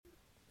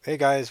Hey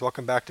guys,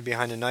 welcome back to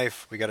Behind the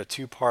Knife. We got a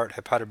two-part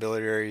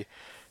hepatobiliary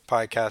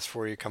podcast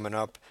for you coming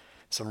up.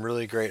 Some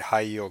really great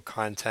high-yield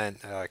content.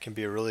 It can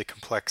be a really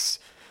complex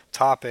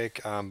topic,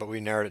 but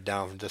we narrowed it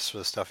down just for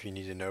the stuff you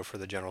need to know for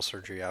the general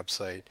surgery ab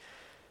site.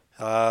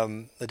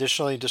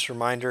 Additionally, just a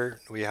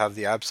reminder, we have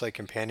the ab site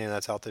companion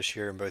that's out this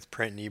year in both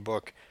print and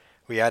ebook.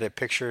 We added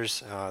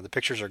pictures. The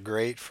pictures are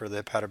great for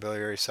the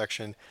hepatobiliary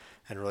section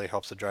and really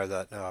helps to drive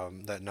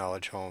that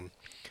knowledge home.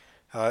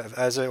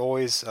 As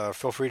always,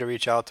 feel free to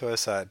reach out to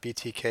us at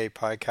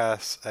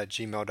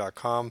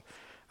btkpodcasts@gmail.com.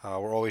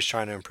 We're always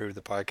trying to improve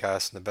the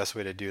podcast, and the best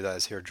way to do that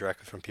is hear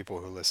directly from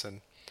people who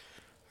listen.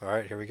 All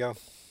right, here we go.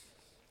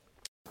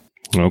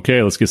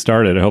 Okay, let's get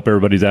started. I hope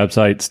everybody's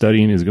ABSITE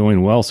studying is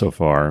going well so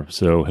far.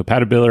 So,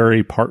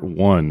 hepatobiliary part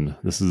 1.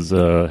 This is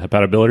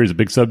hepatobiliary is a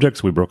big subject,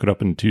 so we broke it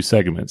up into 2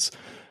 segments.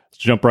 Let's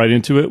jump right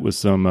into it with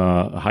some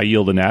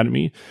high-yield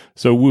anatomy.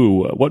 So,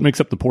 Woo, what makes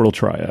up the portal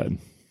triad?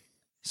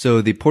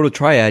 So the portal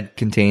triad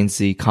contains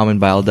the common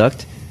bile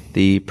duct,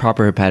 the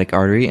proper hepatic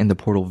artery, and the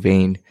portal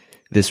vein.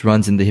 This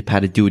runs in the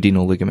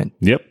hepatoduodenal ligament.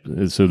 Yep.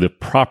 So the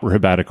proper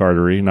hepatic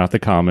artery, not the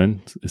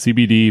common.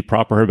 CBD,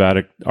 proper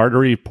hepatic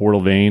artery, portal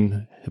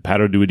vein,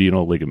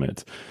 hepatoduodenal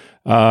ligament.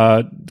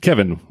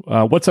 Kevin,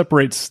 what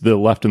separates the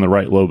left and the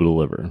right lobe of the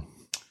liver?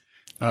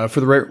 For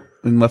the right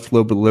and left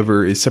lobe of the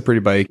liver is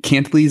separated by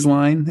Cantley's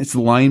line. It's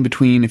the line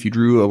between, if you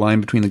drew a line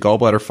between the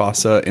gallbladder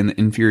fossa and the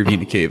inferior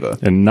vena cava.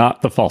 And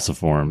not the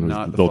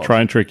falciform. They'll try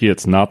and trick you.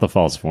 It's not the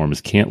falciform. It's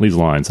Cantley's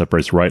line,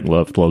 separates right and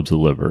left lobes of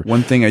the liver.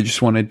 One thing I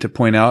just wanted to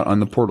point out on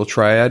the portal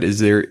triad is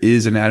there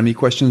is anatomy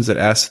questions that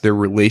ask their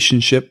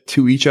relationship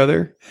to each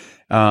other.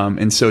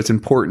 And so it's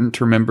important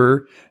to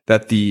remember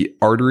that the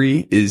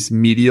artery is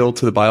medial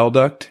to the bile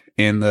duct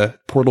and the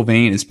portal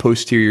vein is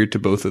posterior to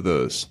both of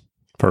those.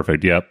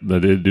 Perfect. Yep.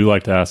 They do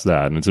like to ask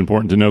that. And it's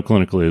important to know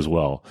clinically as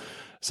well.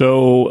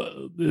 So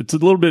it's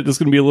going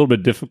to be a little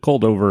bit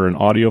difficult over an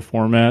audio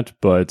format,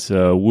 but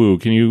Woo,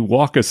 can you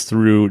walk us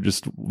through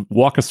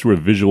a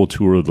visual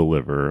tour of the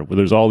liver where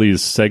there's all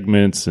these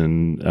segments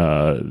and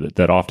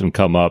that often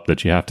come up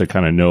that you have to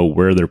kind of know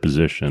where they're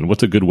positioned.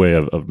 What's a good way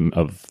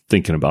of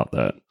thinking about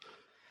that?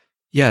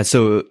 Yeah.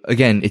 So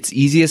again, it's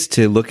easiest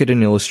to look at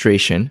an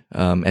illustration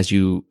as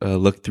you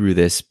look through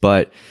this,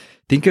 but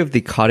think of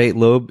the caudate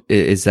lobe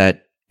is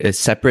that a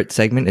separate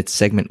segment. It's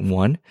segment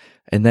 1.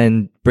 And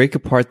then break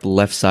apart the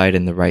left side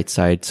and the right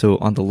side. So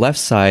on the left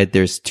side,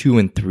 there's 2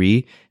 and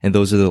 3, and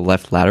those are the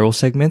left lateral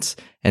segments.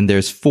 And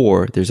there's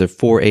 4. There's a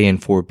 4A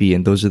and 4B,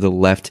 and those are the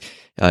left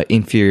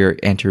inferior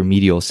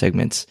anteromedial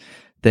segments.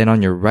 Then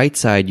on your right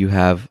side, you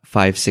have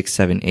 5, 6,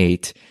 7,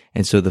 8.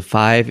 And so the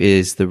 5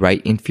 is the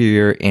right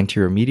inferior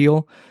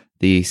anteromedial.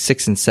 The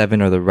 6 and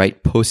 7 are the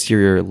right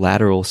posterior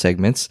lateral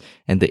segments,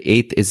 and the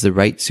 8th is the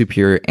right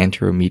superior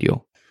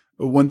anteromedial.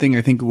 One thing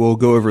I think we'll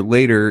go over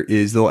later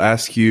is they'll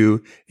ask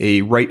you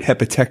a right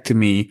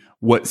hepatectomy,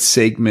 what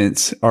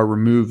segments are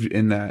removed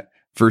in that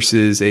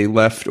versus a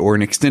left or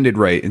an extended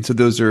right. And so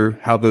those are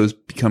how those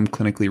become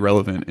clinically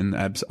relevant on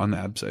the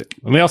ab site.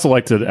 And they also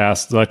like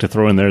to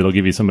throw in there, they'll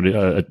give you somebody,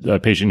 a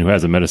patient who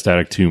has a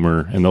metastatic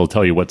tumor, and they'll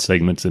tell you what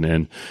segment's it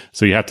in.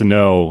 So you have to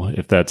know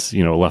if that's, a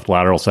left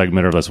lateral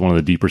segment or that's one of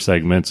the deeper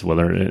segments,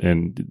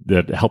 and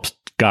that helps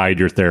guide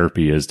your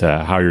therapy as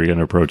to how you're going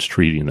to approach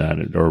treating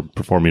that or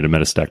performing a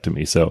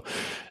metastectomy. So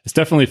it's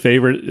definitely a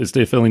favorite. It's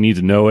definitely need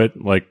to know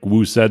it. Like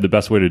Woo said, the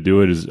best way to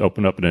do it is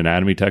open up an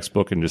anatomy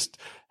textbook and just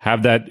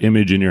have that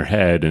image in your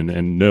head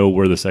and know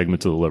where the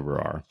segments of the liver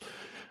are.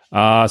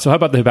 So how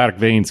about the hepatic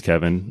veins,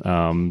 Kevin?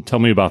 Tell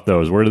me about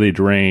those. Where do they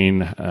drain?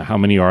 How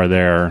many are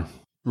there?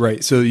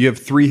 Right. So you have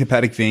 3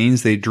 hepatic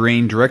veins. They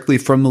drain directly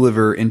from the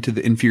liver into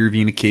the inferior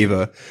vena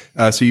cava.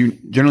 So you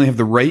generally have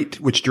the right,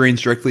 which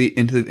drains directly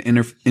into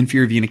the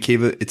inferior vena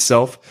cava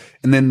itself.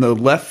 And then the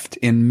left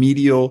and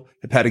medial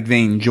hepatic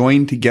vein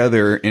join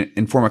together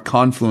and form a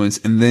confluence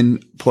and then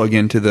plug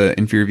into the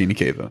inferior vena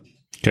cava.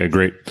 Okay,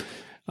 great.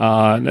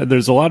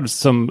 There's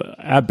some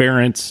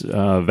aberrant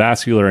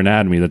vascular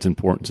anatomy that's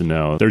important to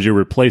know. There's your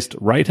replaced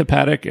right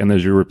hepatic and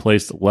there's your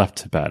replaced left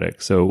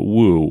hepatic. So,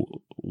 Woo,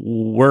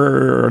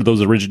 where are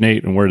those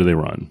originate and where do they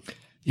run?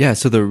 Yeah,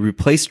 so the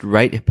replaced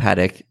right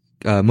hepatic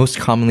most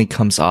commonly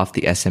comes off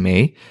the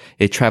SMA.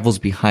 It travels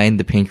behind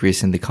the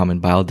pancreas and the common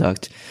bile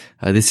duct.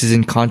 This is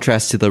in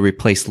contrast to the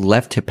replaced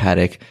left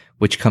hepatic,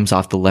 which comes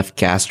off the left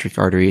gastric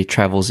artery. It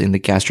travels in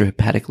the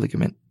gastrohepatic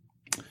ligament.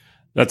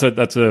 That's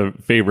a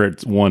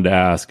favorite one to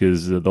ask.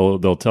 Is they'll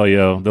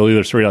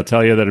either straight out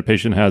tell you that a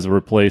patient has a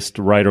replaced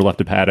right or left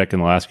hepatic,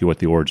 and they'll ask you what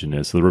the origin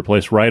is. So the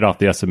replaced right off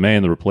the SMA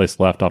and the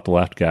replaced left off the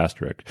left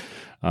gastric.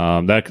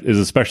 That is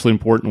especially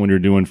important when you're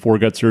doing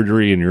foregut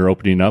surgery and you're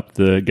opening up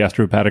the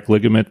gastrohepatic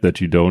ligament, that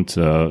you don't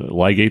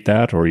ligate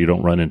that or you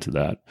don't run into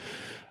that.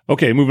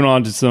 Okay, moving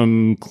on to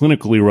some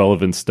clinically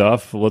relevant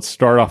stuff. Let's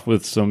start off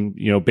with some,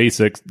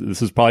 basics.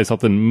 This is probably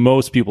something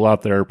most people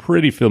out there are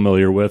pretty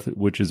familiar with,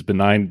 which is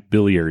benign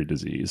biliary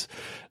disease.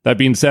 That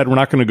being said, we're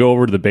not going to go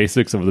over to the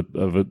basics of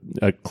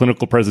a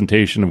clinical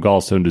presentation of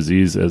gallstone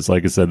disease. As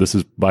like I said, this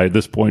is by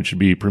this point should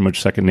be pretty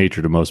much second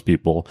nature to most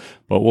people.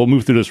 But we'll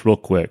move through this real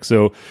quick.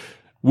 So,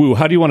 Wu,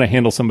 how do you want to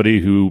handle somebody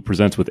who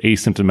presents with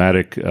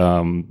asymptomatic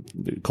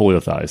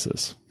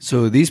cholelithiasis?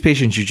 So these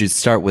patients, you should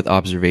start with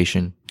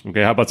observation.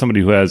 Okay, how about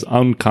somebody who has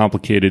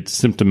uncomplicated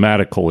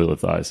symptomatic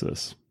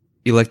cholelithiasis?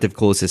 Elective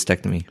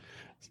cholecystectomy.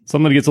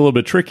 Something that gets a little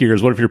bit trickier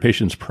is what if your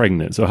patient's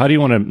pregnant? So how do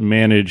you want to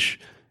manage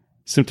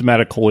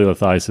symptomatic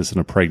cholelithiasis in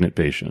a pregnant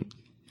patient?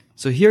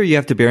 So here you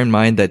have to bear in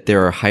mind that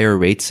there are higher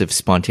rates of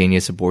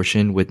spontaneous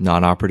abortion with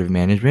non-operative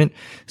management.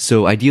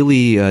 So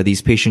ideally,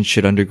 these patients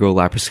should undergo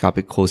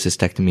laparoscopic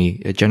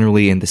cholecystectomy,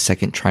 generally in the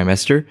second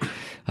trimester.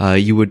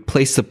 You would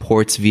place the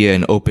ports via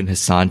an open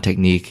Hassan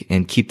technique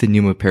and keep the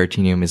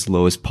pneumoperitoneum as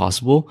low as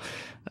possible.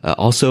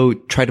 Also,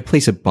 try to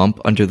place a bump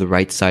under the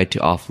right side to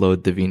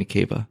offload the vena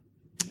cava.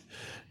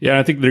 Yeah,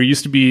 I think there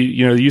used to be,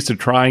 they used to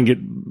try and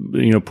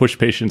get, push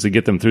patients and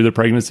get them through the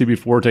pregnancy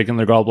before taking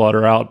their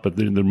gallbladder out. But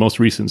the most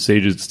recent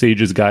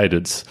stages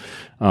guidance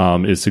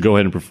is to go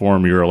ahead and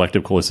perform your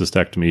elective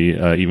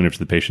cholecystectomy, even if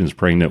the patient is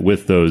pregnant,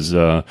 with those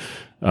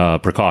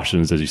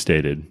precautions, as you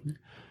stated.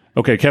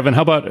 Okay, Kevin,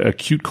 how about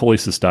acute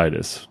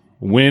cholecystitis?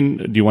 When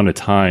do you want to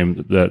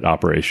time that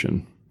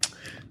operation?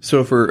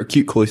 So for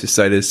acute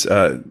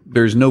cholecystitis,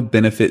 there's no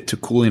benefit to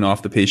cooling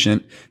off the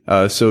patient.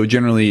 So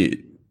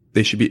generally,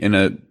 they should be in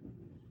a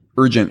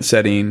urgent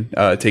setting,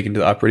 taken to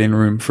the operating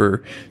room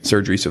for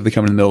surgery. So if they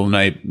come in the middle of the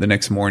night, the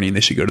next morning,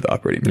 they should go to the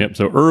operating room. Yep.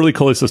 So early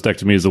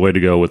cholecystectomy is the way to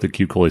go with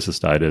acute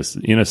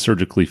cholecystitis in a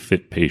surgically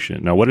fit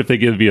patient. Now, what if they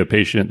give you a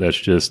patient that's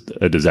just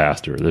a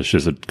disaster? That's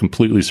just a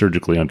completely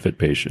surgically unfit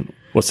patient.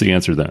 What's the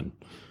answer then?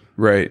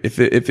 Right. If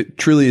it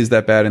truly is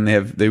that bad and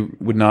they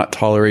would not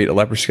tolerate a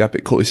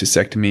laparoscopic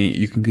cholecystectomy,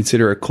 you can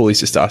consider a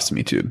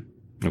cholecystostomy tube.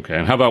 Okay.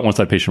 And how about once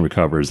that patient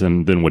recovers,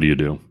 and then what do you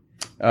do?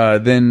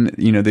 Then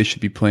they should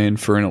be planned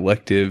for an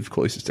elective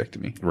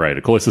cholecystectomy. Right.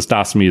 A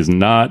cholecystostomy is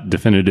not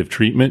definitive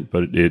treatment,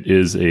 but it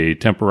is a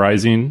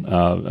temporizing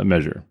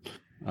measure.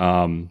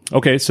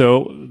 Okay,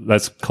 so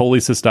that's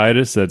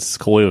cholecystitis, that's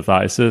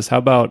cholelithiasis. How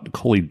about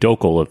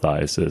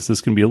choledocholithiasis?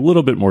 This can be a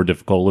little bit more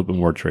difficult, a little bit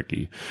more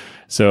tricky.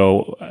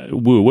 So,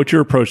 Wu, what's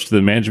your approach to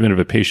the management of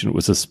a patient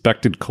with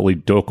suspected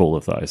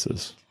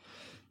choledocholithiasis?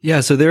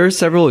 Yeah, so there are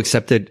several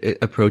accepted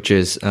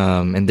approaches,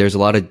 and there's a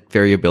lot of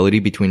variability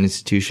between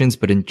institutions.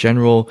 But in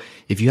general,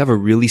 if you have a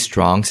really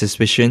strong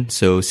suspicion,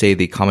 so say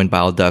the common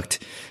bile duct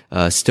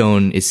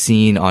stone is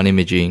seen on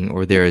imaging,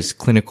 or there is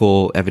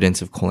clinical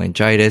evidence of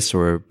cholangitis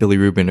or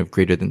bilirubin of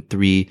greater than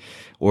 3,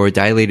 or a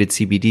dilated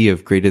CBD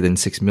of greater than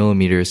 6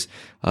 millimeters,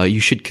 you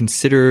should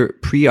consider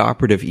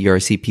preoperative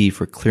ERCP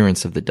for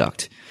clearance of the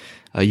duct.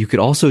 You could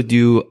also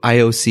do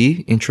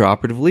IOC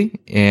intraoperatively,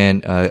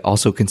 and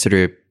also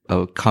consider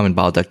a common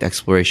bile duct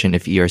exploration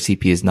if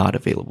ERCP is not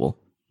available.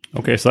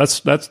 Okay, so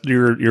that's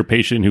your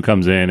patient who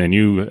comes in, and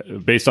you,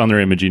 based on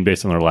their imaging,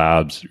 based on their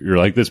labs, you're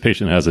like, this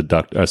patient has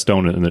a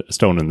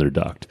stone in their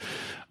duct.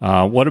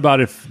 What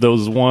about if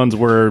those ones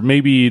where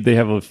maybe they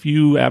have a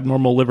few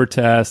abnormal liver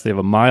tests, they have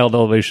a mild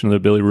elevation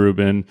of the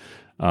bilirubin,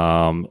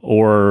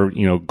 or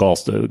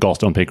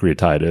gallstone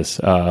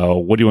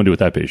pancreatitis? What do you want to do with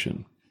that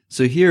patient?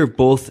 So here,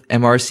 both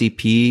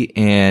MRCP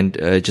and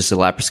just a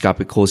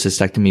laparoscopic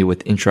cholecystectomy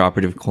with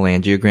intraoperative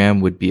cholangiogram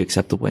would be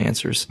acceptable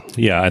answers.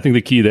 Yeah, I think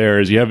the key there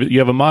is you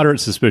have a moderate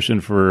suspicion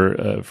for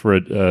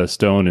a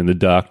stone in the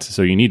duct,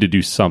 so you need to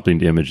do something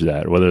to image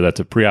that, whether that's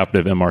a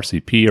preoperative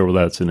MRCP or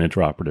whether that's an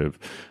intraoperative,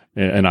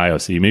 an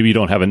IOC. Maybe you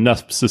don't have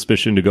enough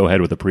suspicion to go ahead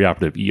with a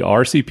preoperative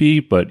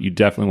ERCP, but you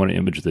definitely want to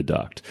image the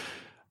duct.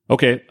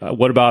 Okay,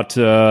 what about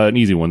an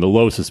easy one, the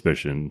low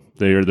suspicion?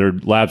 Their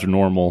labs are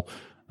normal.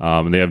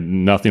 And they have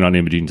nothing on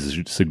imaging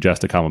to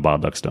suggest a common bile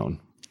duct stone.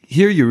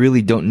 Here, you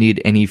really don't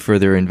need any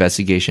further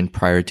investigation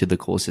prior to the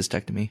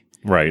cholecystectomy.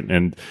 Right.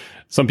 And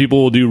some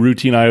people will do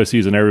routine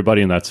IOCs on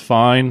everybody, and that's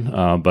fine,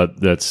 but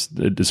it's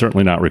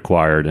certainly not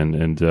required.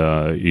 And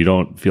you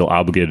don't feel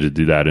obligated to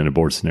do that in a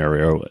board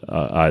scenario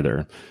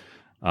either.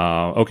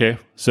 Okay.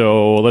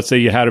 So let's say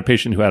you had a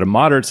patient who had a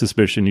moderate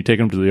suspicion. You take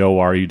them to the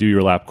OR, you do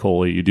your lap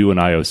chole, you do an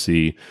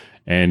IOC,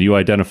 and you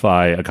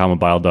identify a common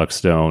bile duct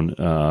stone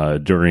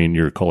during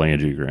your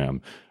cholangiogram.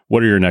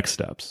 What are your next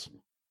steps?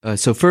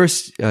 So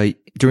first,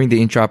 during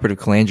the intraoperative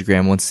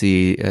cholangiogram, once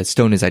the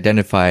stone is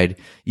identified,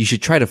 you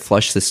should try to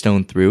flush the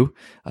stone through,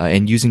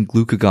 and using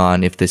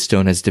glucagon if the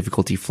stone has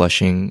difficulty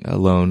flushing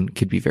alone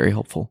could be very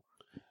helpful.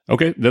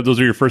 Okay, those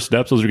are your first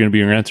steps. Those are going to be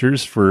your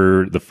answers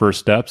for the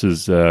first steps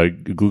is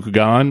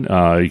glucagon.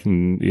 You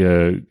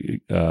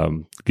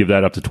can give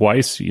that up to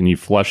twice, and you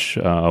flush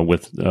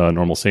with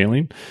normal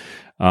saline.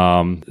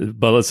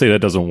 But let's say that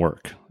doesn't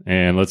work.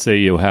 And let's say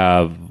you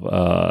have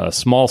a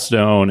small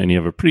stone and you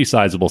have a pretty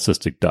sizable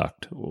cystic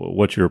duct.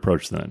 What's your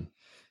approach then?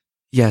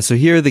 Yeah, so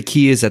here the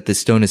key is that the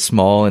stone is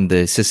small and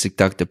the cystic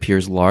duct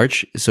appears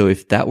large. So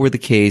if that were the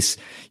case,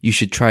 you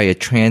should try a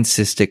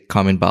transcystic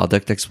common bile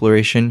duct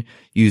exploration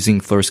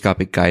using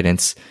fluoroscopic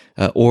guidance,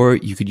 or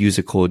you could use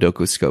a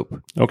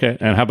choledocoscope. Okay,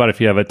 and how about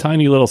if you have a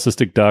tiny little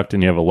cystic duct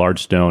and you have a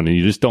large stone and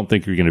you just don't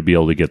think you're going to be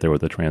able to get there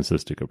with a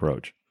transcystic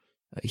approach?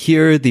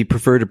 Here, the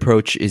preferred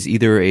approach is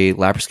either a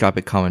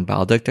laparoscopic common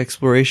bile duct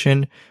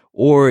exploration,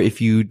 or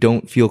if you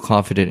don't feel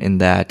confident in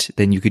that,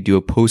 then you could do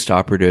a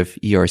post-operative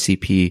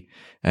ERCP.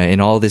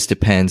 And all this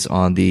depends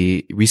on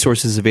the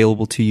resources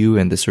available to you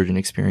and the surgeon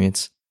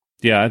experience.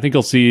 Yeah, I think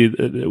you'll see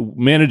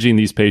managing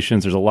these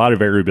patients, there's a lot of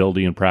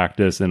variability in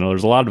practice and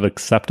there's a lot of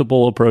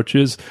acceptable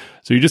approaches.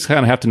 So you just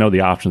kind of have to know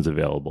the options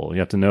available. You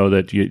have to know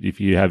that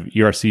if you have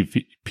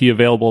ERCP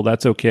available,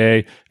 that's okay.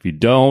 If you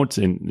don't,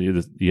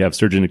 and you have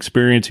surgeon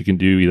experience, you can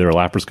do either a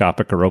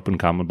laparoscopic or open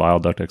common bile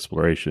duct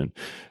exploration.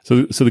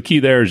 So the key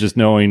there is just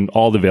knowing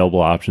all the available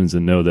options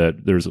and know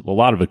that there's a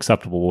lot of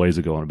acceptable ways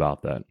of going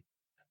about that.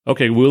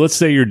 Okay, well, let's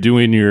say you're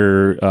doing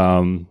your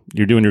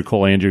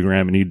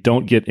cholangiogram and you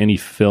don't get any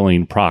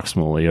filling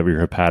proximally of your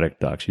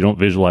hepatic ducts. You don't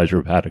visualize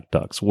your hepatic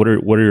ducts. What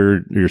are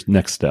your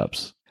next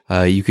steps?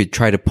 You could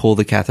try to pull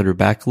the catheter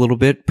back a little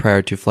bit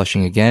prior to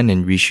flushing again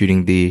and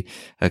reshooting the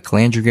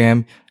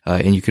cholangiogram.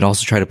 And you can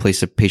also try to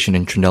place a patient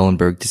in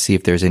Trendelenburg to see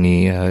if there's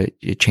any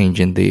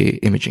change in the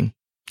imaging.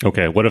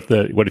 Okay. What if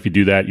you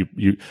do that?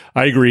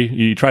 I agree.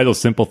 You try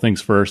those simple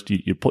things first.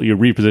 You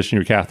reposition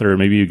your catheter.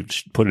 Maybe you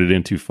put it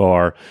in too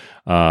far.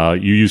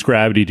 You use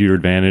gravity to your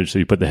advantage. So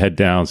you put the head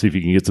down, see if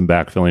you can get some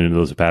backfilling into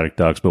those hepatic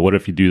ducts. But what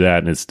if you do that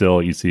and it's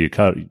still, you see a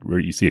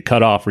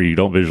cutoff or you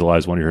don't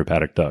visualize one of your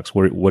hepatic ducts?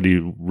 What do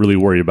you really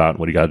worry about?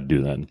 What do you got to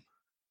do then?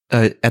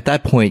 At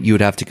that point, you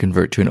would have to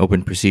convert to an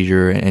open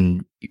procedure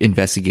and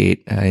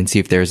investigate and see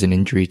if there's an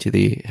injury to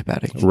the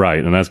hepatic. Right,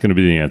 and that's going to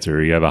be the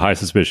answer. You have a high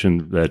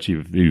suspicion that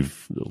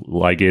you've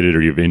ligated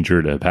or you've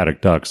injured a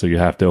hepatic duct, so you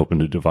have to open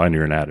to define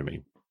your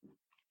anatomy.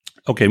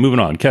 Okay,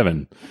 moving on.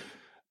 Kevin,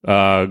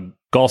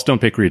 gallstone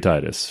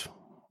pancreatitis.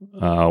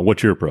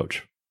 What's your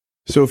approach?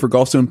 So for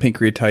gallstone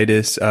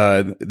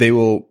pancreatitis, they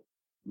will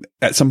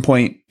at some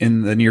point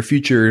in the near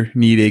future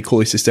need a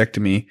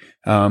cholecystectomy,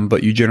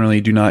 but you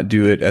generally do not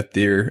do it at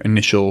their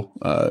initial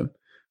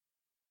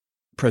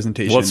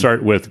presentation. Let's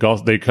start with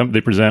they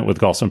present with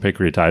gallstone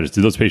pancreatitis.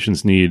 Do those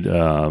patients need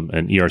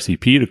an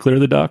ERCP to clear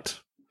the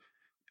duct?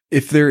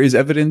 If there is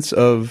evidence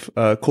of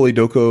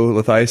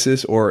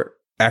choledocholithiasis or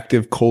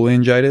active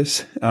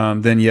cholangitis,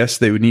 then yes,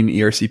 they would need an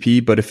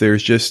ERCP. But if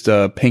there's just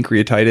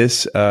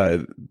pancreatitis,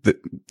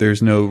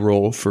 there's no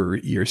role for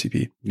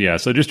ERCP. Yeah,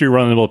 so just your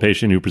run-of-the-mill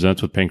patient who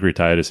presents with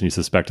pancreatitis and you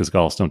suspect it's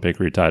gallstone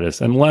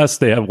pancreatitis, unless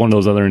they have one of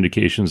those other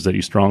indications that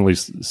you strongly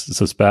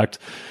suspect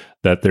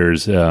that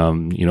there's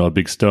a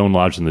big stone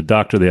lodged in the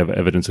duct or they have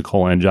evidence of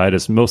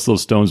cholangitis, most of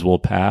those stones will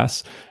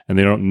pass and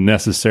they don't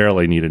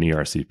necessarily need an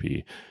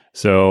ERCP.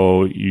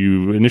 So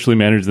you initially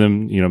manage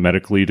them,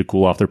 medically to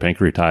cool off their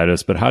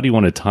pancreatitis, but how do you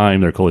want to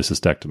time their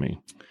cholecystectomy?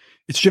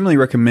 It's generally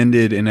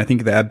recommended, and I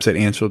think the ABSET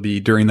answer will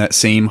be during that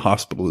same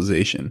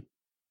hospitalization.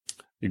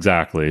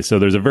 Exactly. So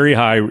there's a very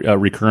high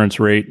recurrence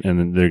rate,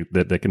 and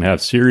that can have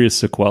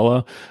serious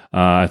sequela.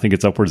 I think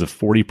it's upwards of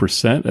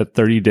 40% at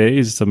 30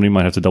 days. Somebody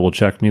might have to double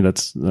check me.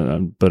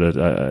 But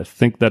I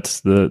think that's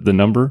the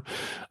number.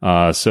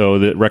 So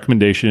the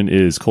recommendation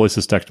is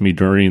cholecystectomy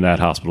during that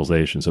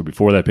hospitalization. So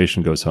before that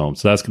patient goes home.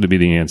 So that's going to be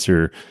the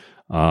answer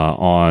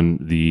on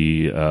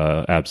the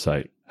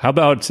ABSITE. How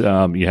about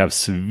you have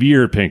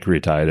severe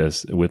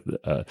pancreatitis with,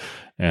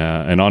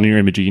 and on your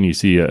imaging you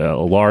see a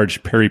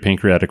large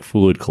peripancreatic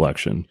fluid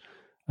collection.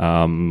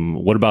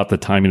 What about the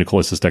timing of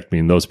cholecystectomy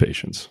in those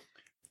patients?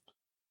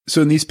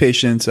 So in these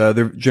patients,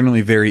 they're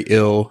generally very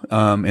ill,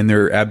 and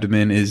their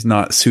abdomen is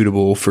not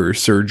suitable for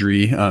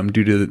surgery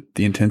due to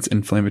the intense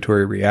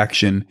inflammatory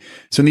reaction.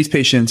 So in these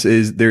patients,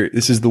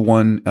 this is the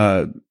one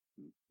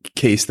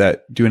case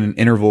that doing an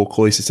interval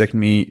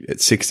cholecystectomy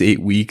at 6 to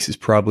 8 weeks is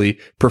probably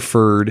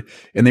preferred,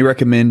 and they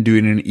recommend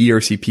doing an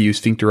ERCP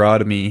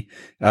sphincterotomy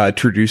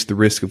to reduce the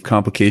risk of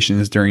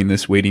complications during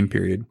this waiting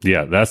period.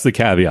 Yeah, that's the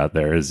caveat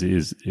there is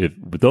if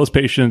with those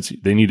patients,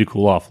 they need to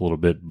cool off a little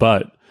bit,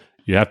 but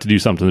you have to do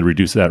something to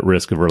reduce that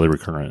risk of early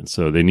recurrence.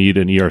 So they need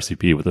an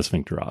ERCP with a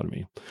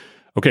sphincterotomy.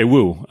 Okay,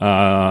 woo.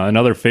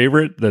 Another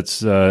favorite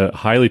that's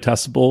highly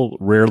testable,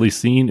 rarely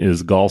seen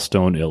is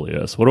gallstone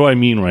ileus. What do I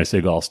mean when I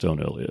say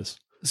gallstone ileus?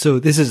 So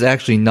this is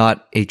actually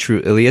not a true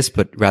ileus,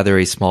 but rather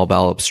a small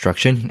bowel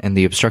obstruction. And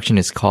the obstruction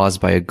is caused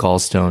by a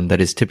gallstone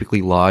that is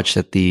typically lodged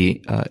at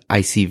the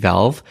IC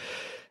valve.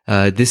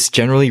 This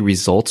generally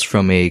results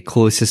from a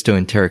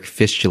cholecystoenteric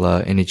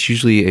fistula, and it's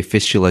usually a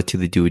fistula to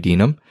the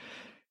duodenum.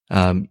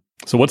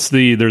 So what's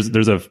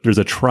there's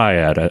a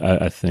triad,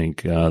 I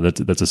think,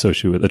 that's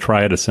associated with a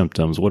triad of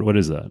symptoms. What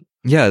is that?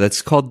 Yeah,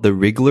 that's called the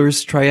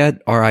Rigler's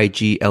triad,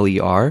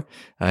 RIGLER.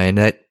 And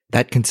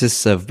that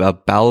consists of a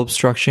bowel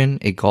obstruction,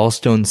 a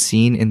gallstone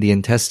seen in the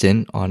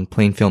intestine on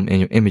plain film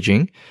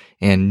imaging,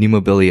 and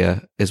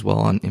pneumobilia as well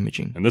on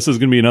imaging. And this is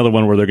going to be another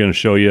one where they're going to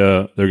show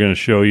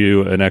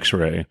you an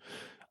X-ray.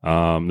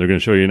 They're going to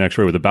show you an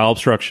X-ray with a bowel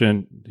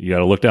obstruction. You got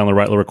to look down the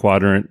right lower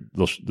quadrant.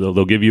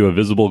 They'll give you a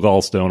visible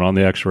gallstone on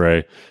the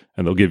X-ray,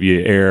 and they'll give you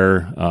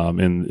air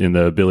in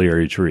the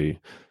biliary tree,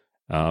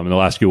 and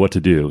they'll ask you what to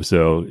do.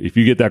 So if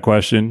you get that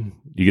question,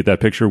 you get that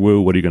picture,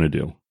 woo, what are you going to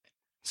do?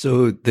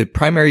 So the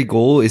primary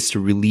goal is to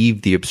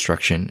relieve the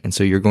obstruction. And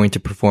so you're going to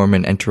perform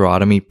an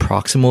enterotomy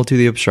proximal to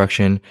the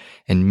obstruction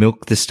and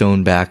milk the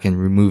stone back and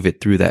remove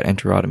it through that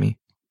enterotomy.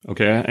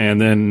 Okay.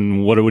 And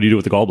then what would you do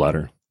with the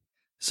gallbladder?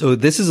 So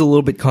this is a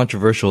little bit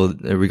controversial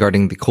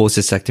regarding the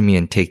cholecystectomy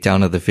and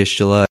takedown of the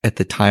fistula at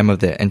the time of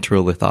the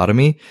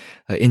enterolithotomy.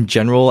 In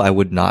general, I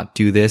would not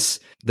do this.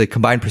 The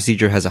combined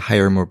procedure has a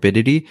higher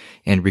morbidity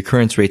and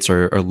recurrence rates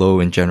are low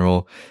in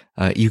general.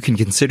 You can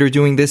consider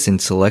doing this in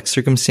select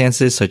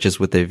circumstances, such as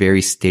with a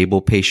very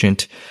stable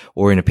patient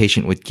or in a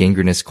patient with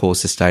gangrenous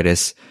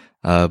cholecystitis.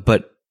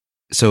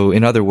 So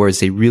in other words,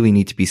 they really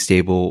need to be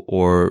stable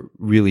or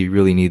really,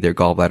 really need their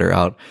gallbladder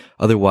out.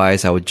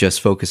 Otherwise, I would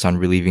just focus on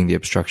relieving the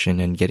obstruction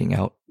and getting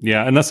out.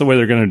 Yeah, and that's the way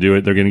they're going to do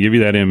it. They're going to give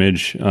you that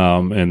image,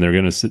 and they're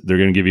going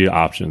to give you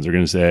options. They're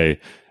going to say,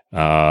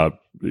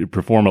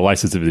 perform a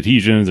lysis of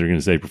adhesions. They're going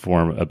to say,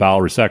 perform a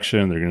bowel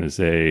resection. They're going to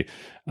say,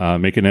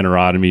 make an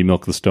enterotomy,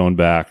 milk the stone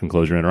back, and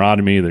close your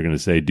enterotomy. They're going to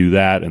say, do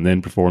that, and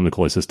then perform the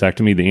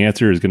cholecystectomy. The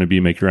answer is going to be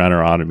make your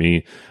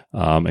enterotomy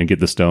and get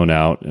the stone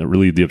out, and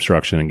relieve the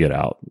obstruction, and get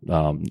out.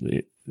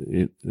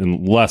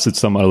 Unless it's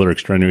some other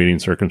extenuating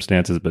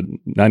circumstances, but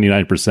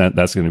 99%,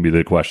 that's going to be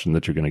the question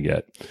that you're going to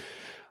get.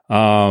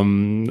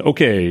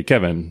 Okay,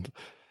 Kevin.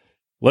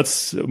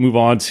 Let's move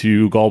on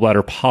to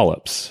gallbladder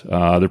polyps.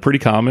 They're pretty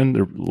common.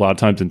 They're a lot of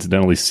times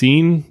incidentally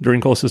seen during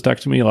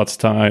cholecystectomy, lots of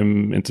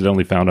time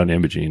incidentally found on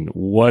imaging.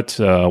 What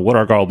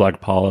are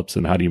gallbladder polyps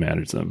and how do you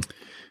manage them?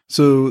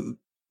 So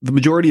the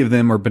majority of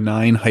them are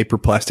benign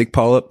hyperplastic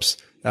polyps.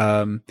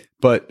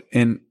 But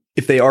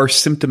if they are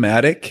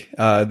symptomatic,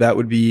 that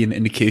would be an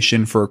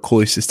indication for a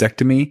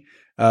cholecystectomy.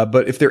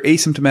 But if they're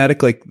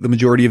asymptomatic, like the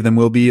majority of them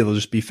will be, they'll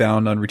just be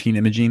found on routine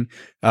imaging.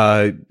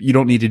 You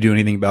don't need to do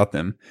anything about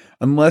them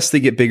unless they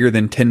get bigger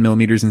than 10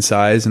 millimeters in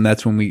size. And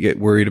that's when we get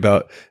worried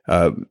about,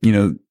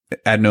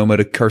 adenoma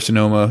to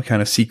carcinoma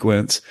kind of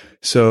sequence.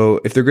 So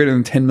if they're greater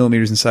than 10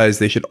 millimeters in size,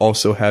 they should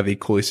also have a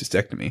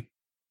cholecystectomy.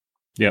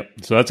 Yep.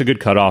 So that's a good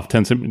cutoff.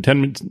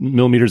 10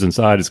 millimeters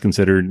inside is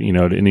considered,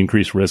 an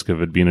increased risk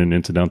of it being an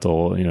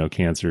incidental,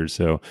 cancer.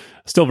 So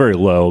still very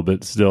low,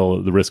 but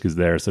still the risk is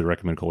there. So they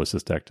recommend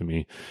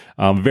cholecystectomy.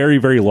 Very,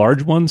 very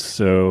large ones.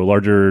 So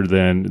larger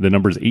than the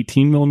number is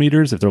 18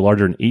 millimeters. If they're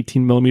larger than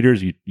 18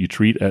 millimeters, you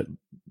treat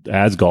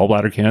as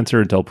gallbladder cancer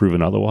until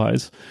proven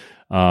otherwise.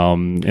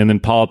 And then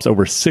polyps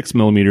over 6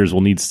 millimeters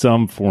will need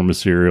some form of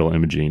serial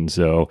imaging.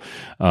 So,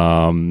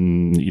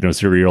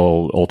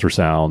 serial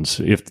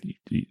ultrasounds. If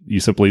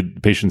the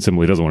patient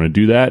simply doesn't want to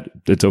do that,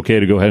 it's okay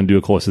to go ahead and do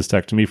a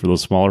cholecystectomy for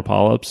those smaller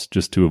polyps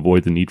just to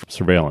avoid the need for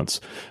surveillance.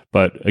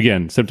 But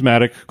again,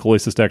 symptomatic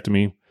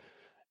cholecystectomy,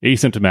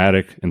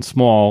 asymptomatic and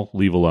small,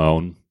 leave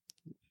alone.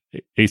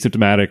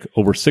 Asymptomatic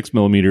over 6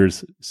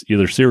 millimeters,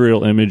 either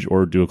serial image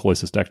or do a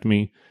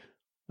cholecystectomy.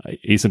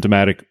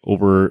 Asymptomatic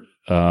over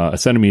a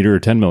centimeter or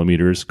 10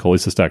 millimeters,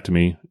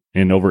 cholecystectomy,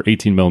 and over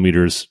 18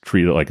 millimeters,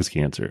 treat it like it's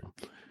cancer.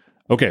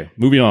 Okay,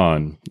 moving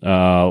on.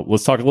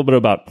 Let's talk a little bit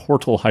about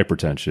portal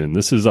hypertension.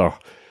 This is a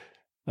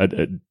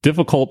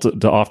difficult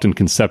to often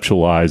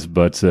conceptualize,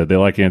 but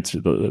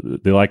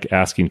they like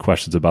asking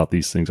questions about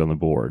these things on the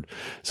board.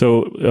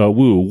 So,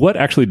 Wu, what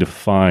actually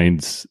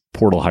defines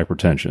portal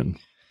hypertension?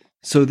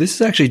 So this is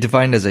actually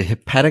defined as a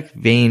hepatic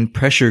vein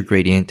pressure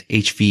gradient,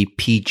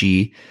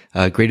 HVPG,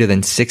 greater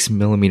than 6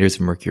 millimeters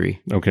of mercury.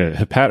 Okay,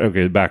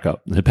 back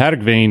up.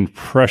 Hepatic vein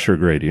pressure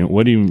gradient.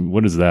 What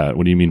is that?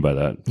 What do you mean by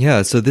that?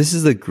 Yeah, so this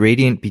is the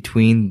gradient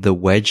between the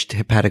wedged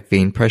hepatic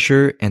vein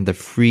pressure and the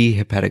free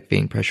hepatic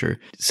vein pressure.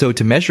 So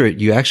to measure it,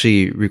 you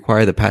actually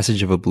require the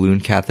passage of a balloon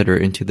catheter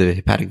into the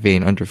hepatic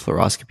vein under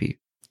fluoroscopy.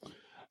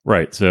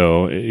 Right.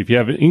 So if you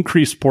have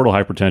increased portal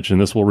hypertension,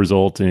 this will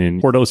result in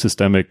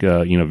portosystemic,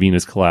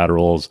 venous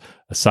collaterals,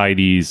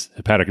 ascites,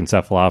 hepatic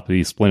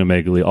encephalopathy,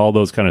 splenomegaly, all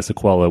those kind of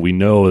sequelae we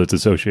know that's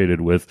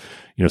associated with,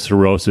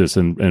 cirrhosis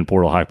and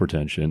portal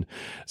hypertension.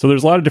 So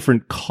there's a lot of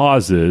different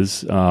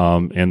causes,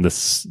 and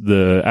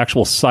the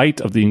actual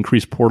site of the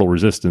increased portal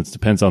resistance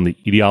depends on the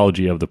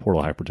etiology of the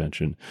portal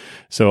hypertension.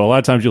 So a lot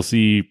of times you'll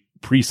see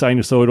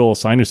pre-sinusoidal,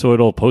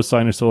 sinusoidal,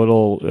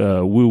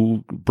 post-sinusoidal.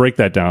 We'll break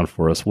that down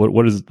for us.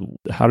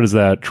 How does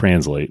that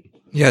translate?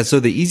 Yeah,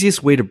 so the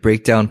easiest way to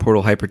break down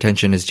portal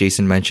hypertension, as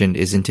Jason mentioned,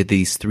 is into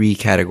these three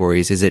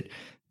categories. Is it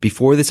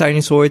before the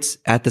sinusoids,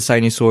 at the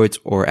sinusoids,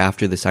 or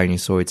after the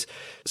sinusoids?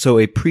 So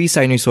a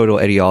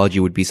pre-sinusoidal etiology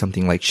would be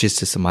something like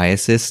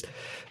schistosomiasis.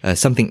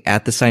 Something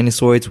at the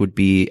sinusoids would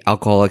be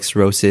alcoholic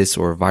cirrhosis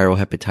or viral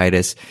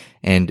hepatitis.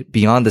 And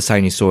beyond the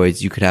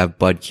sinusoids, you could have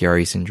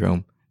Budd-Chiari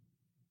syndrome.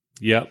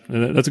 Yeah,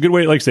 that's a good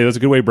way. Like I say, that's a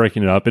good way of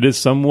breaking it up. It is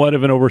somewhat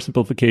of an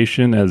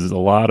oversimplification, as a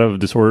lot of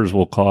disorders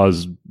will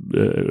cause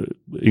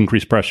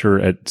increased pressure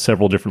at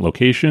several different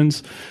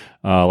locations.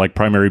 Like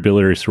primary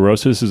biliary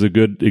cirrhosis is a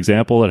good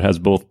example. It has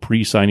both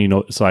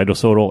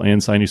pre-sinusoidal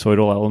and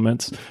sinusoidal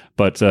elements.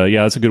 But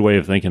that's a good way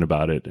of thinking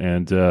about it.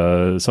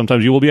 And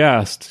sometimes you will be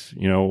asked,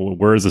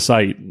 where is the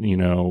site?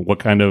 What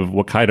kind of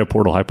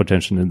portal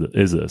hypertension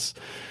is this?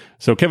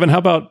 So, Kevin, how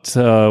about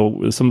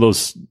some of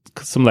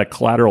that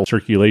collateral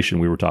circulation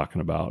we were talking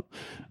about?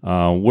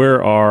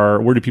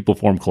 Where do people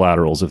form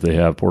collaterals if they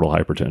have portal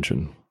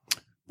hypertension?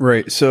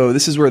 Right. So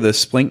this is where the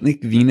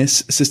splanchnic venous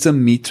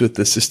system meets with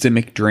the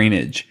systemic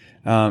drainage.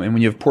 And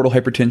when you have portal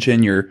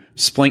hypertension, your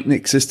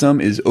splanchnic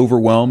system is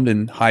overwhelmed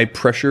and high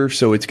pressure.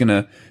 So it's going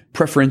to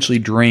preferentially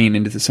drain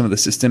into some of the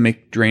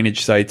systemic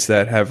drainage sites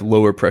that have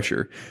lower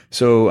pressure.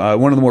 So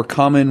one of the more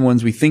common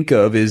ones we think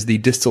of is the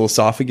distal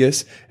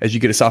esophagus, as you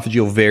get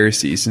esophageal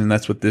varices, and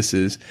that's what this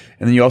is.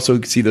 And then you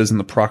also see those in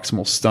the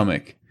proximal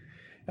stomach.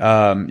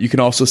 You can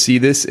also see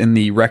this in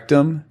the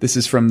rectum. This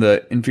is from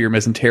the inferior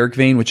mesenteric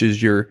vein, which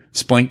is your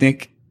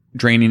splanchnic,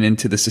 draining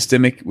into the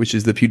systemic, which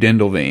is the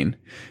pudendal vein.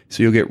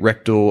 So you'll get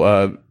rectal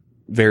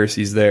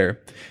varices there.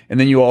 And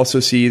then you also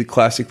see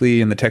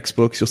classically in the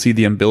textbooks, you'll see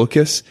the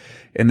umbilicus.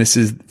 And this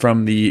is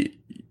from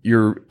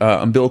your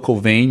umbilical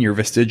vein, your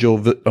vestigial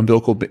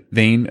umbilical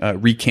vein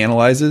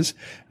recanalizes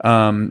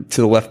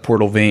to the left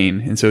portal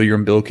vein. And so your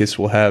umbilicus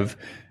will have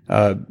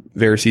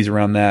varices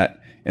around that.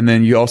 And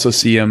then you also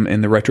see them in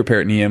the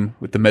retroperitoneum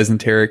with the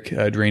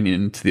mesenteric draining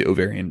into the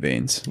ovarian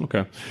veins.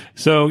 Okay.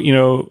 So,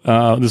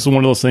 this is one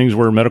of those things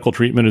where medical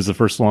treatment is the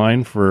first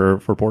line for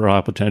portal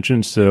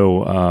hypertension.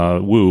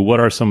 So, what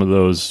are some of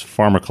those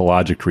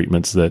pharmacologic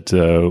treatments that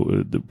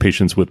the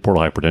patients with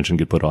portal hypertension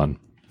get put on?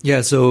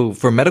 Yeah, so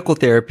for medical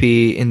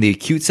therapy in the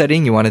acute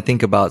setting, you want to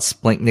think about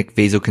splanchnic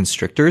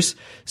vasoconstrictors,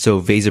 so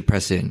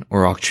vasopressin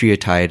or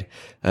octreotide.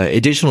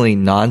 Additionally,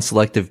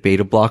 non-selective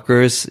beta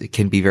blockers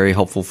can be very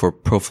helpful for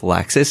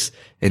prophylaxis,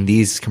 and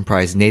these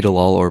comprise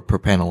nadolol or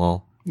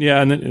propranolol.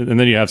 Yeah, and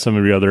then you have some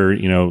of your other,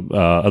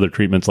 other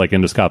treatments like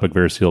endoscopic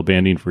variceal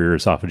banding for your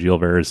esophageal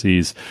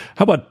varices.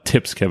 How about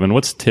TIPS, Kevin?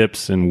 What's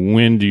TIPS, and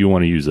when do you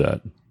want to use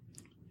that?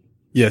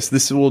 Yes,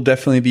 this will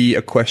definitely be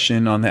a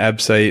question on the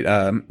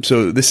ABSITE.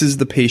 So this is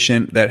the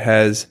patient that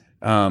has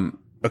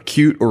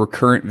acute or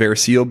recurrent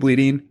variceal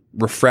bleeding,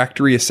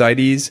 refractory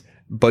ascites,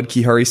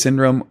 Budd-Chiari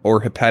syndrome,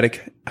 or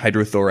hepatic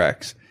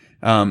hydrothorax.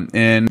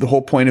 And the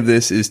whole point of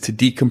this is to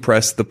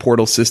decompress the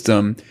portal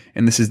system,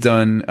 and this is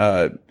done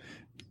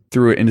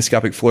through an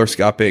endoscopic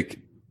fluoroscopic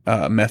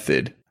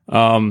method.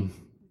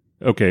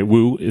 Okay,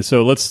 Woo.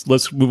 So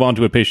let's move on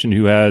to a patient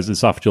who has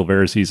esophageal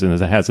varices and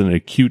has an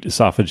acute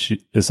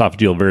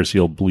esophageal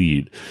variceal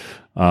bleed.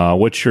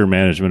 What's your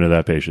management of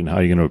that patient? How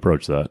are you going to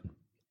approach that?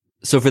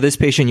 So for this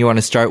patient, you want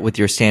to start with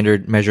your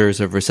standard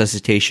measures of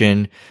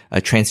resuscitation,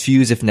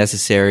 transfuse if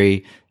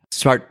necessary,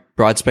 start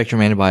broad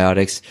spectrum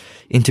antibiotics,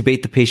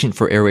 intubate the patient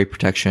for airway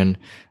protection,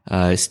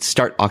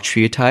 start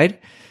octreotide,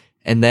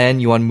 and then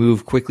you want to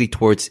move quickly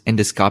towards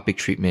endoscopic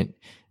treatment.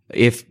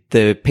 If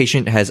the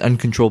patient has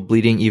uncontrolled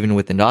bleeding, even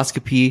with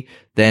endoscopy,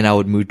 then I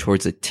would move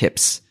towards a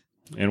TIPS.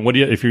 And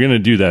if you're going to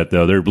do that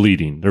though, they're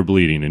bleeding,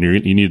 and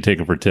you need to take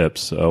them for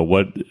TIPS.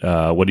 What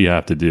do you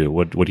have to do?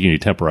 What do you need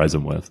to temporize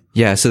them with?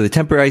 Yeah. So the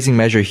temporizing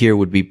measure here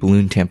would be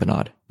balloon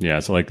tamponade. Yeah.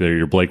 So like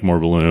your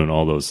Blakemore balloon,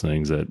 all those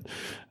things that,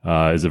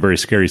 is a very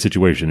scary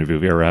situation if you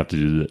ever have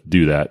to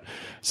do that.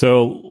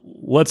 So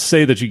let's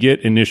say that you get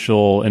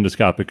initial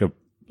endoscopic,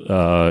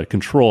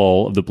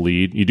 control of the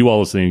bleed. You do all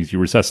those things. You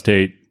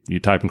resuscitate, you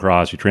type and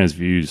cross, you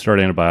transfuse, you start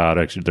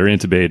antibiotics, they're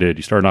intubated,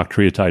 you start an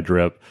octreotide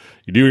drip,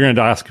 you do your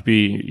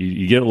endoscopy,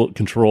 you get a little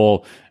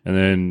control, and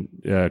then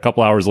a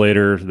couple hours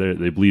later,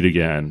 they bleed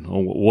again.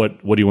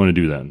 What do you want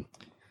to do then?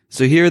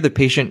 So here the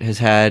patient has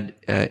had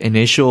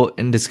initial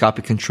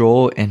endoscopic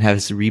control and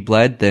has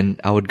rebled, then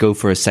I would go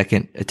for a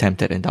second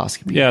attempt at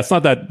endoscopy. Yeah, it's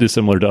not that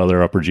dissimilar to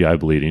other upper GI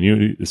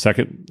bleeding. The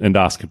second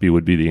endoscopy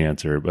would be the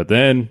answer, but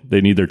then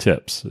they need their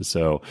TIPS.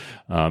 So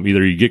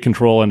either you get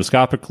control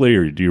endoscopically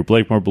or you do your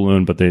Blakemore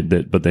balloon, but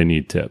they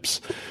need TIPS.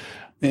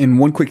 And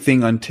one quick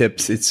thing on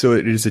TIPS, it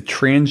is a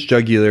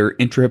transjugular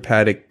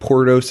intrahepatic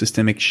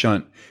portosystemic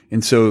shunt.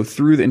 And so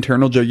through the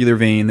internal jugular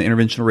vein, the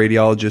interventional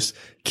radiologists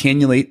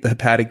cannulate the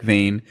hepatic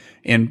vein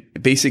and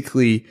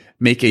basically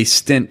make a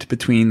stent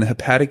between the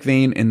hepatic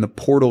vein and the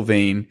portal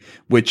vein,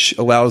 which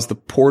allows the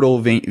portal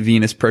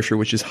venous pressure,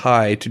 which is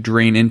high, to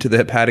drain into the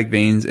hepatic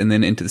veins and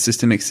then into the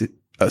systemic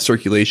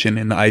circulation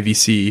and the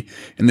IVC.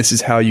 And this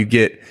is how you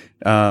get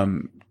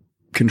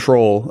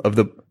control of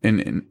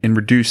and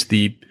reduce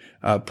the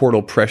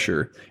portal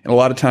pressure. And a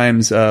lot of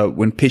times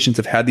when patients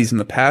have had these in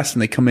the past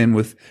and they come in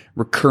with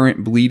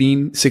recurrent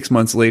bleeding 6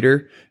 months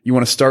later, you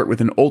want to start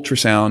with an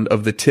ultrasound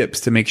of the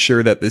TIPS to make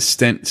sure that this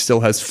stent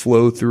still has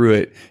flow through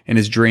it and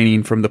is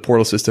draining from the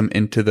portal system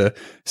into the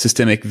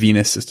systemic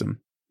venous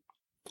system.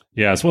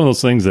 Yeah, it's one of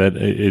those things that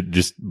it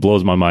just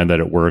blows my mind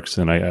that it works.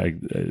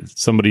 And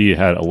somebody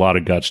had a lot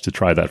of guts to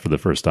try that for the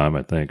first time,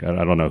 I think.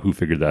 I don't know who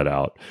figured that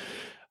out.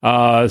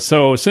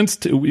 So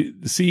since we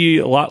see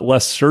a lot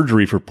less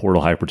surgery for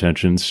portal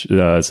hypertension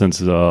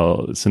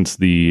since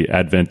the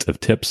advent of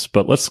TIPS,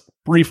 but let's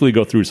briefly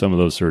go through some of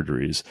those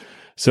surgeries.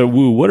 So,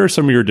 Woo, what are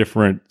some of your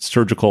different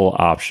surgical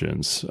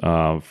options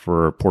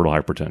for portal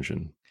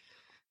hypertension?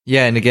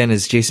 Yeah, and again,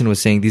 as Jason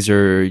was saying, these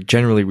are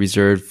generally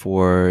reserved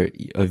for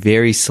a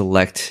very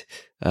select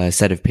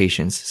set of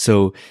patients.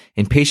 So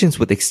in patients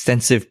with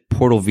extensive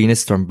portal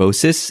venous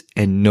thrombosis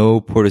and no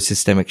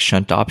portosystemic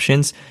shunt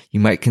options, you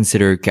might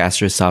consider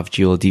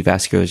gastroesophageal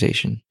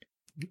devascularization.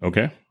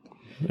 Okay.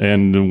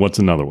 And what's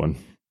another one?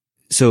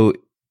 So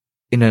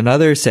in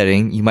another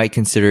setting, you might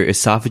consider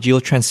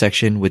esophageal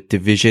transection with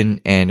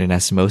division and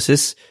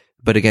anastomosis.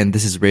 But again,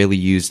 this is rarely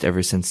used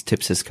ever since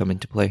TIPS has come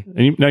into play.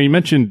 And now you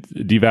mentioned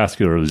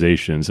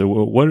devascularization. So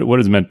what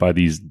is meant by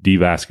these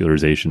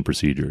devascularization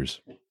procedures?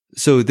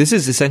 So this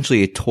is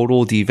essentially a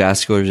total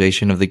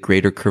devascularization of the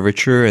greater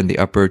curvature and the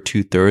upper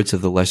 2/3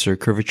 of the lesser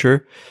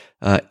curvature,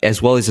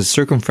 as well as a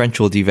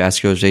circumferential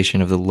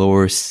devascularization of the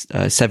lower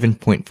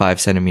 7.5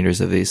 centimeters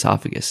of the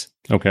esophagus.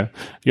 Okay.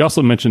 You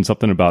also mentioned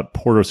something about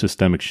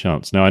portosystemic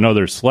shunts. Now, I know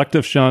there's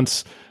selective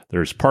shunts,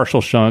 there's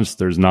partial shunts,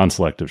 there's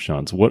non-selective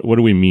shunts. What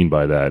do we mean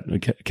by that?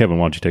 Kevin,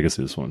 why don't you take us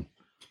through this one?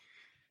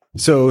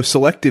 So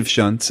selective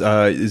shunts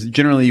is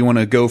generally you want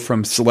to go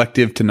from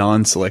selective to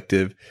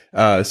non-selective.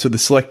 So the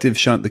selective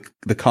shunt,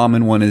 the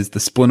common one is the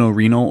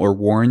splenorenal or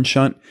Warren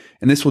shunt,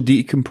 and this will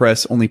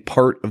decompress only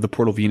part of the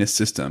portal venous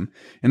system.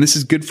 And this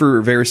is good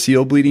for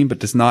variceal bleeding, but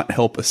does not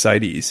help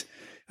ascites.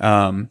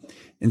 And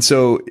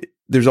so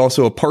there's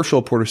also a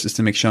partial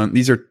portosystemic shunt.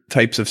 These are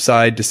types of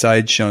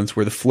side-to-side shunts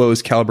where the flow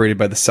is calibrated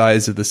by the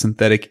size of the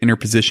synthetic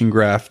interposition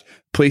graft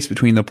placed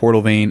between the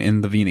portal vein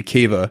and the vena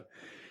cava.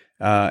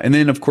 And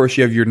then, of course,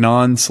 you have your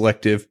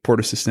non-selective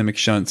portosystemic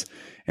shunts,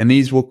 and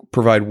these will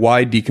provide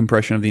wide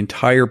decompression of the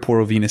entire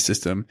portal venous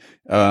system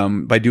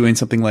by doing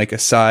something like a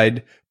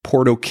side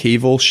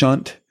portocaval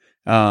shunt.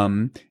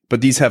 But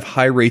these have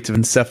high rates of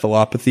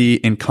encephalopathy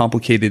and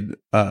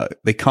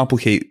they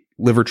complicate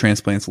liver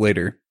transplants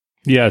later.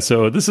 Yeah,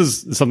 so this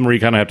is something where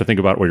you kind of have to think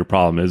about what your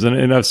problem is.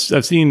 And I've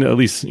seen at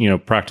least,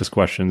 practice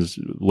questions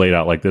laid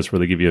out like this where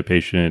they give you a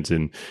patient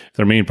and if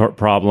their main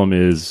problem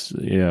is,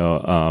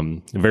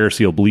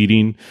 variceal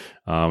bleeding,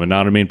 and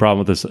not a main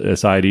problem with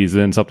ascites,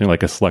 then something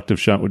like a selective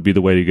shunt would be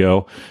the way to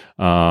go.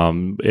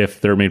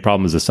 If their main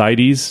problem is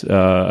ascites,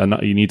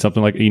 you need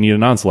a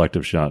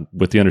non-selective shunt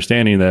with the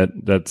understanding that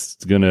that's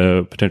going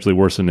to potentially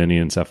worsen any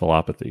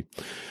encephalopathy.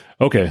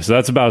 Okay, so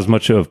that's about as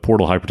much of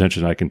portal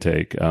hypertension I can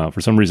take.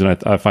 For some reason,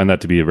 I find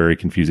that to be a very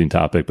confusing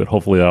topic, but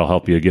hopefully that'll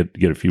help you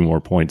get a few more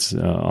points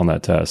on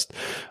that test.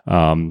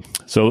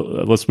 So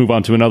let's move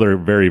on to another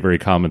very, very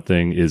common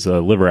thing is a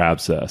liver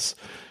abscess.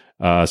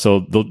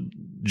 So they'll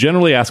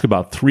generally ask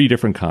about three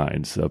different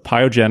kinds,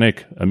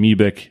 pyogenic,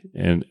 amoebic,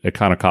 and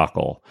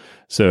echinococcal.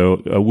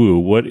 So, Wu,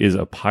 what is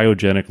a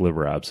pyogenic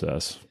liver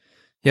abscess?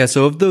 Yeah,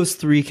 so of those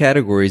three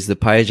categories, the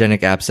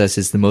pyogenic abscess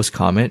is the most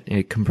common.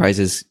 It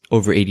comprises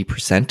over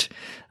 80%.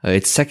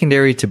 It's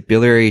secondary to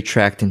biliary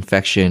tract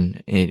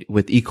infection,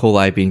 with E.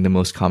 coli being the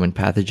most common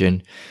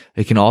pathogen.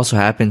 It can also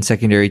happen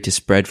secondary to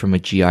spread from a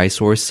GI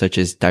source, such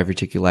as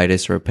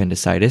diverticulitis or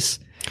appendicitis.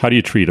 How do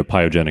you treat a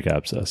pyogenic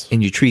abscess?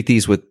 And you treat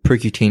these with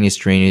percutaneous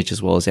drainage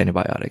as well as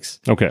antibiotics.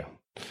 Okay.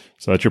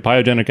 So that's your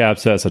pyogenic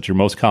abscess. That's your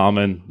most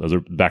common. Those are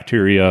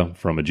bacteria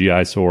from a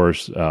GI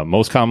source,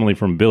 most commonly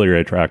from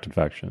biliary tract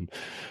infection.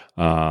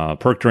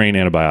 Perc drain,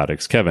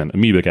 antibiotics. Kevin,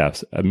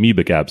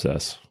 amoebic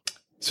abscess.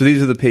 So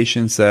these are the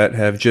patients that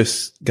have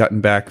just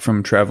gotten back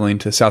from traveling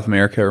to South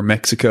America or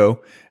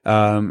Mexico.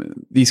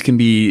 These can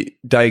be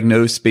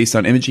diagnosed based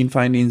on imaging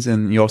findings,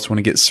 and you also want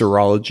to get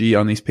serology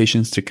on these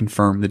patients to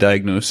confirm the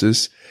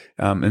diagnosis.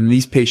 And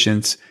these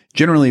patients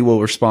generally will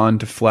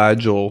respond to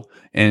Flagyl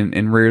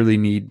and rarely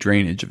need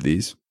drainage of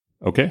these.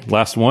 Okay,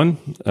 last one.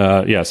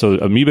 So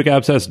amoebic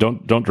abscess,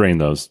 don't drain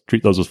those.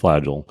 Treat those with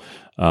Flagyl.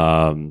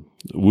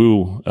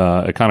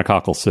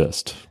 Echinococcal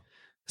cyst.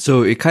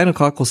 So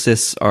echinococcal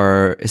cysts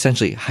are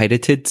essentially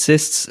hydatid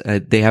cysts.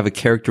 They have a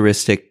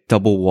characteristic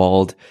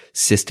double-walled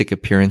cystic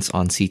appearance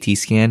on CT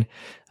scan.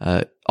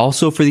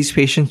 Also for these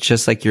patients,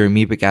 just like your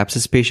amoebic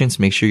abscess patients,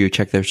 make sure you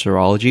check their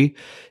serology.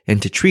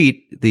 And to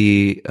treat,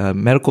 the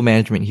medical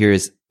management here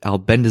is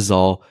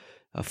albendazole,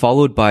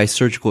 followed by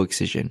surgical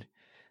excision.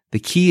 The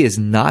key is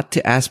not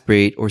to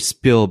aspirate or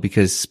spill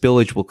because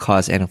spillage will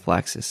cause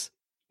anaphylaxis.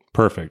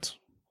 Perfect.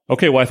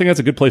 Okay, well, I think that's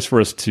a good place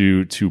for us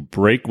to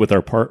break with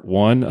our part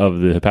one of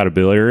the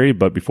hepatobiliary.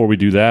 But before we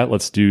do that,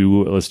 let's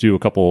do a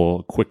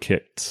couple quick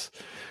hits.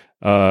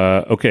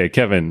 Okay,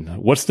 Kevin,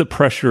 what's the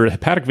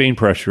hepatic vein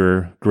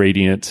pressure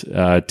gradient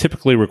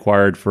typically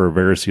required for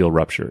variceal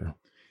rupture?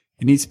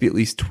 It needs to be at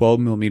least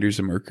 12 millimeters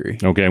of mercury.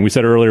 Okay, and we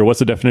said earlier, what's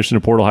the definition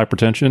of portal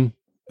hypertension?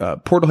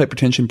 Portal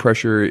hypertension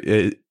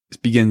pressure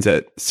begins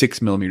at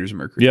 6 millimeters of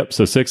mercury. Yep.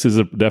 So 6 is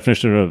a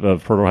definition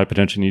of portal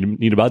hypertension. You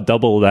need about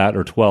double that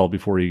or 12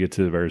 before you get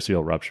to the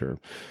variceal rupture.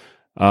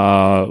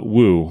 The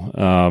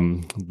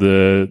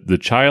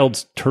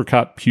child's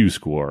Turcotte-Pugh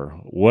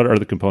score. What are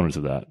the components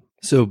of that?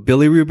 So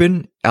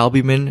bilirubin,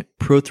 albumin,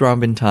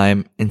 prothrombin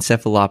time,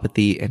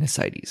 encephalopathy, and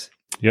ascites.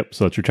 Yep.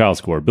 So that's your child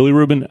score.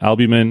 Bilirubin,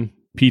 albumin,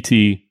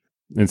 PT,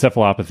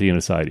 encephalopathy, and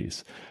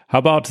ascites. How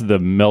about the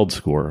MELD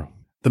score?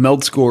 The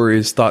MELD score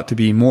is thought to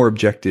be more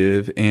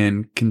objective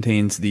and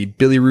contains the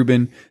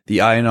bilirubin, the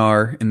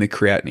INR, and the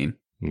creatinine.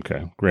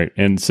 Okay, great.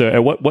 And so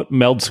at what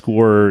MELD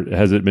score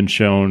has it been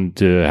shown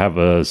to have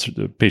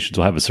patients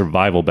will have a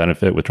survival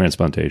benefit with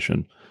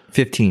transplantation?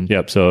 15.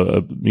 Yep.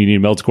 So you need a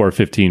MELD score of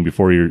 15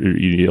 before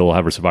you'll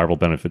have a survival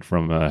benefit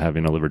from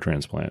having a liver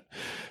transplant.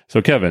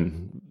 So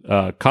Kevin,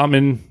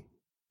 common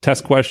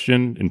test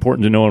question,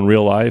 important to know in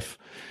real life,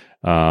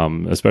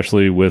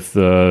 especially with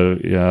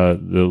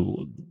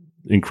the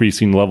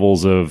increasing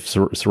levels of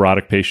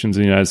cirrhotic patients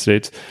in the United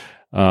States.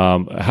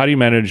 How do you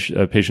manage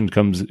a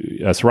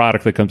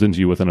cirrhotic that comes into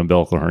you with an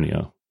umbilical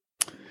hernia?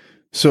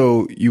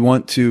 So you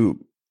want to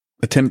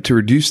attempt to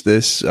reduce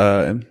this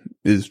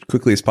as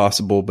quickly as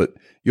possible, but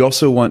you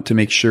also want to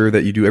make sure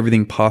that you do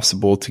everything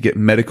possible to get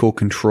medical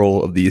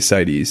control of the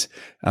ascites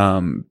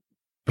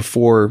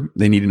before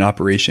they need an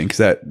operation, because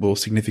that will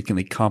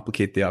significantly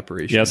complicate the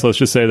operation. Yeah, so let's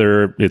just say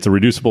it's a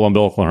reducible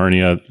umbilical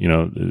hernia.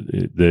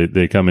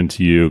 They come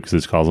into you because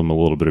it's causing them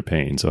a little bit of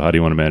pain. So how do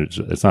you want to manage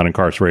it? It's not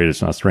incarcerated.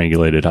 It's not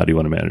strangulated. How do you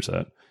want to manage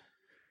that?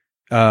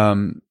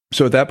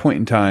 So at that point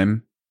in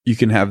time, you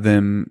can have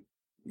them,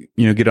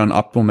 get on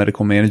optimal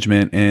medical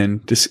management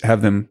and just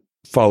have them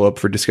follow up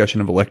for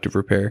discussion of elective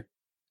repair.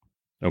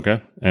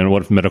 Okay. And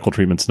what if medical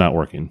treatment's not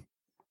working?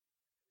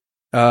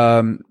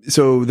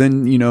 So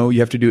then, you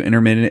have to do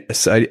intermittent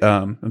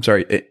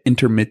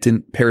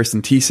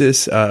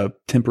paracentesis,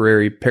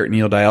 temporary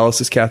peritoneal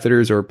dialysis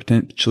catheters, or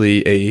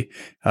potentially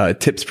a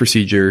TIPS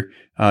procedure,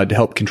 to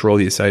help control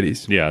the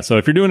ascites. Yeah. So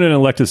if you're doing an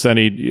elective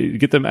setting, you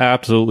get them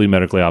absolutely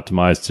medically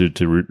optimized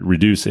to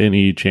reduce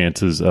any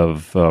chances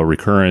of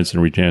recurrence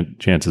and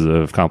chances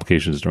of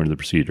complications during the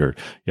procedure.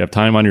 You have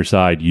time on your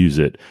side, use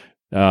it.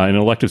 In an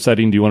elective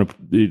setting, do you want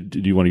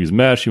to use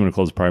mesh? You want to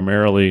close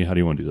primarily? How do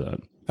you want to do that?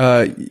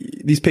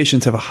 These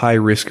patients have a high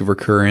risk of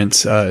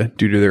recurrence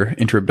due to their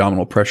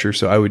intra-abdominal pressure,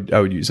 so I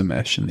would use a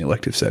mesh in the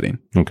elective setting.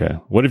 Okay.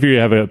 What if you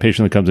have a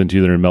patient that comes into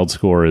you, their MELD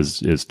score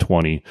is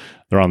 20,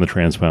 they're on the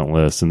transplant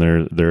list, and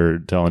they're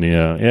telling you,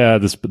 yeah,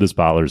 this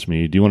bothers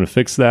me. Do you want to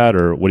fix that,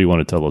 or what do you want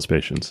to tell those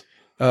patients?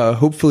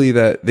 Hopefully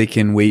that they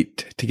can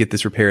wait to get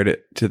this repaired at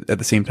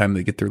the same time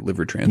they get their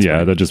liver transplant.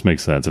 Yeah, that just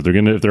makes sense. If they're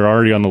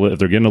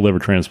getting a liver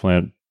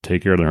transplant,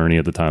 take care of the hernia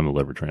at the time of the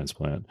liver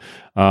transplant.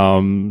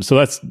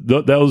 So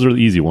those are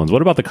the easy ones.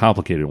 What about the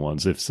complicated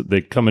ones? If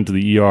they come into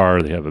the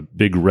ER, they have a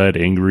big, red,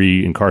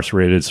 angry,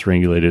 incarcerated,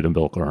 strangulated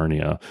umbilical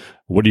hernia.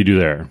 What do you do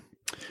there?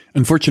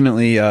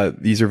 Unfortunately,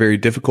 these are very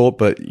difficult,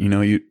 but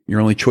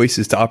your only choice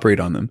is to operate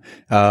on them.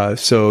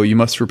 So you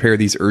must repair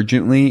these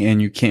urgently,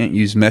 and you can't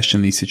use mesh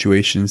in these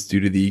situations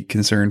due to the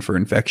concern for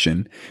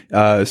infection.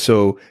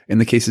 So in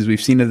the cases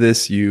we've seen of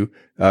this, you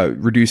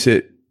reduce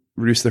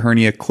the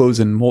hernia, close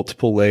in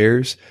multiple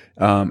layers,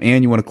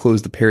 and you want to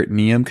close the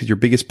peritoneum, because your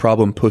biggest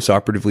problem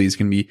postoperatively is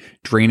going to be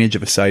drainage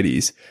of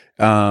ascites.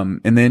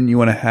 And then you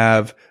want to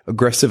have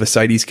aggressive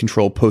ascites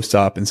control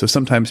post-op. And so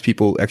sometimes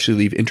people actually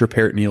leave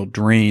intraperitoneal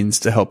drains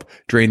to help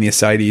drain the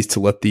ascites to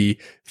let the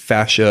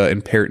fascia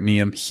and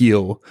peritoneum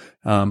heal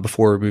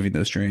before removing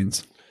those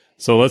drains.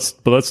 So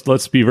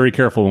let's be very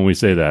careful when we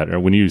say that.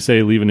 Or when you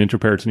say leave an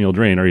intraperitoneal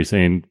drain, are you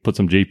saying put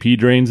some JP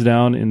drains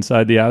down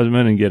inside the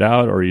abdomen and get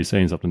out, or are you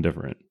saying something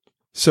different?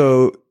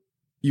 So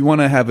you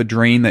want to have a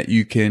drain that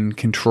you can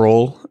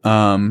control,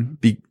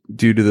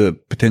 due to the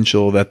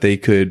potential that they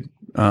could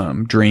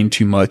drain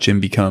too much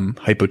and become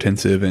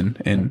hypotensive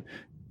and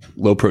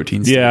low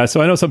protein state. Yeah,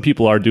 so I know some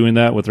people are doing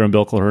that with their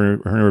umbilical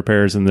hernia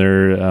repairs in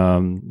their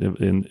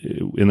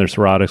in their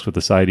cirrhotics with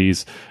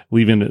ascites,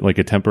 leaving like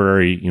a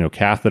temporary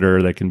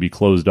catheter that can be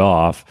closed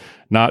off,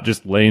 not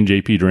just laying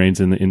JP drains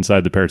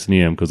inside the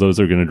peritoneum, because those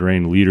are going to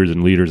drain liters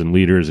and liters and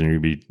liters,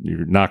 and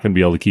you're not going to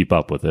be able to keep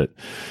up with it.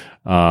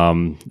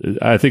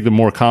 I think the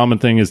more common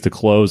thing is to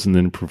close and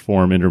then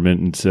perform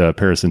intermittent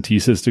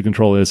paracentesis to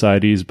control the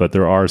ascites, but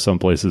there are some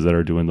places that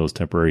are doing those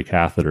temporary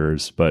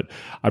catheters. But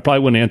I probably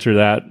wouldn't answer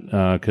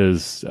that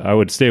because I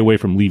would stay away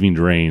from leaving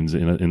drains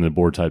in the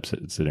board type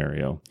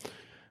scenario.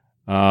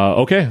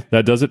 Okay,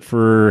 that does it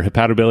for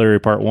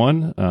hepatobiliary part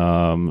 1.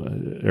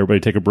 Everybody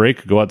take a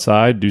break, go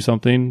outside, do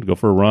something, go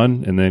for a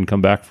run, and then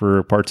come back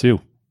for part 2.